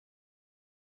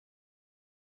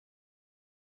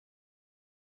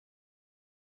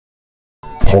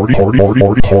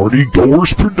party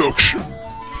goers production.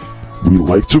 We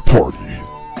like to party.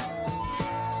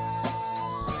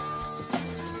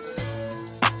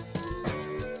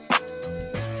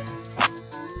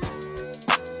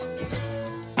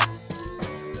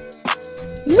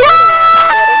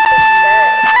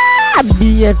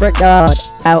 Me and Frank out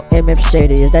in Meep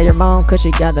City. Is that your mom? Cause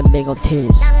she got the big old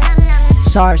titties.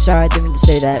 Sorry, I didn't mean to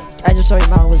say that. I just saw your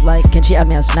mom was like, can she add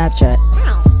me on Snapchat?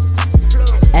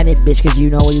 Add me, bitch, cause you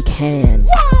know you can.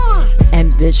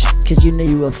 And bitch, cause you know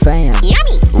you a fan.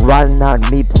 Riding out in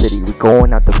Meep City, we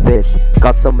going out to fish.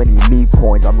 Got so many Meep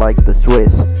coins, I'm like the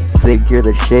Swiss. Think you're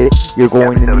the shit, you're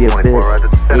going in the abyss.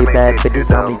 Hey bad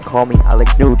bitches on me, call me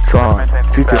alexnewtron.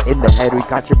 Shoot you in the head, we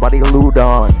got your body glued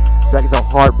on. Swag so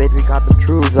hard, bitch, we got the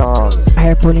trues on. I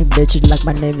hear pulling bitches like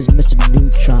my name is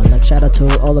Mr.Newtron. Like shout out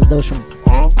to all of those from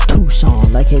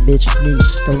Tucson. Like hey bitch, it's me,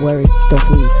 don't worry, don't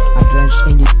flee. I'm drenched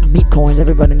in these meat coins,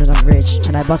 everybody knows I'm rich.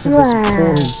 And I bought some bitch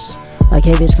clovers. Like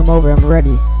hey bitch, come over, I'm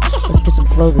ready. Let's get some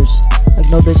clovers. Like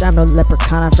no bitch, I'm no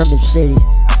leprocaun, I'm from Meep City.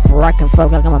 Where I can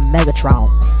fuck like I'm a megatron.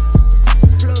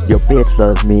 Your bitch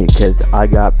loves me cause I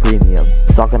got premium.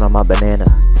 Sucking on my banana.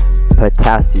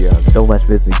 Potassium. Don't mess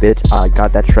with me, bitch. I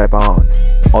got that strap on.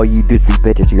 All you do be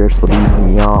bitches, you're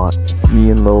leading me on.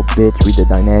 Me and little bitch, we the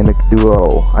dynamic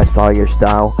duo. I saw your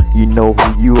style, you know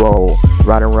who you owe.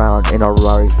 Riding around in our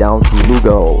Rari down to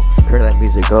Lugo. Turn that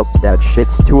music up, that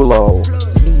shit's too low.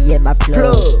 Me and my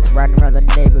plug, riding around the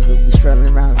neighborhood, we strolling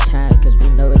around town, cause we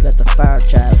know we got the fire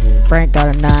child. Frank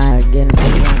got a 9, getting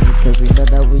pretty young, cause we know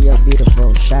that we are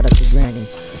beautiful. Shout out to Granny.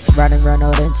 Riding around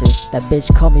Ridin, that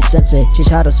bitch call me sensei. She's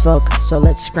hot as fuck, so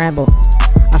let's scramble.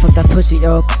 I fucked that pussy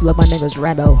up, look my name is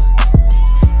Rambo.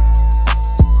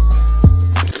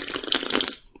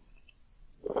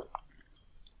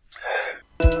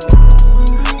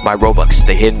 My Robux,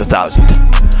 they hit in the 1,000.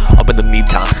 Up in the Meep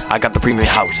town, I got the premium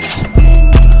houses.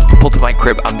 Pull to my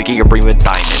crib, I'm making your premium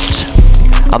diamonds.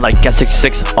 I'm like, get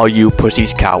 66, all you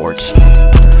pussies cowards.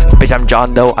 Bitch, I'm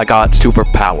John Doe, I got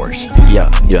superpowers. Yeah.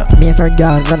 Me and Frank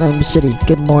got run in the city.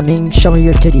 Good morning, show me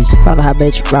your titties. Found a hot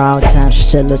bitch round town. She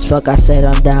said, let's fuck. I said,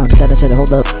 I'm down. Then I said,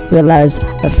 hold up. Realized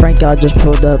that Frank God just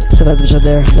pulled up. So that bitch are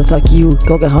there. Let's like you.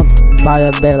 Go get humped by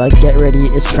a bear. Like, get ready.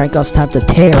 It's Frank God's time to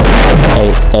tear.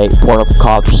 Hey, pour up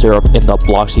cough syrup in the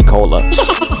Bloxy Cola.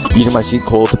 Using my seed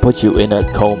cola to put you in a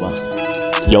coma.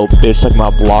 Yo, bitch, like my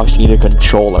block, she need a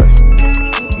controller.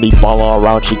 Me ballin'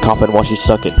 around, she coughing while she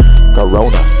sucking.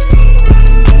 Corona.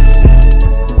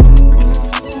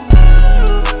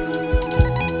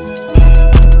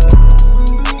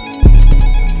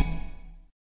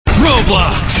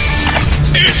 Roblox,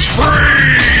 it's free!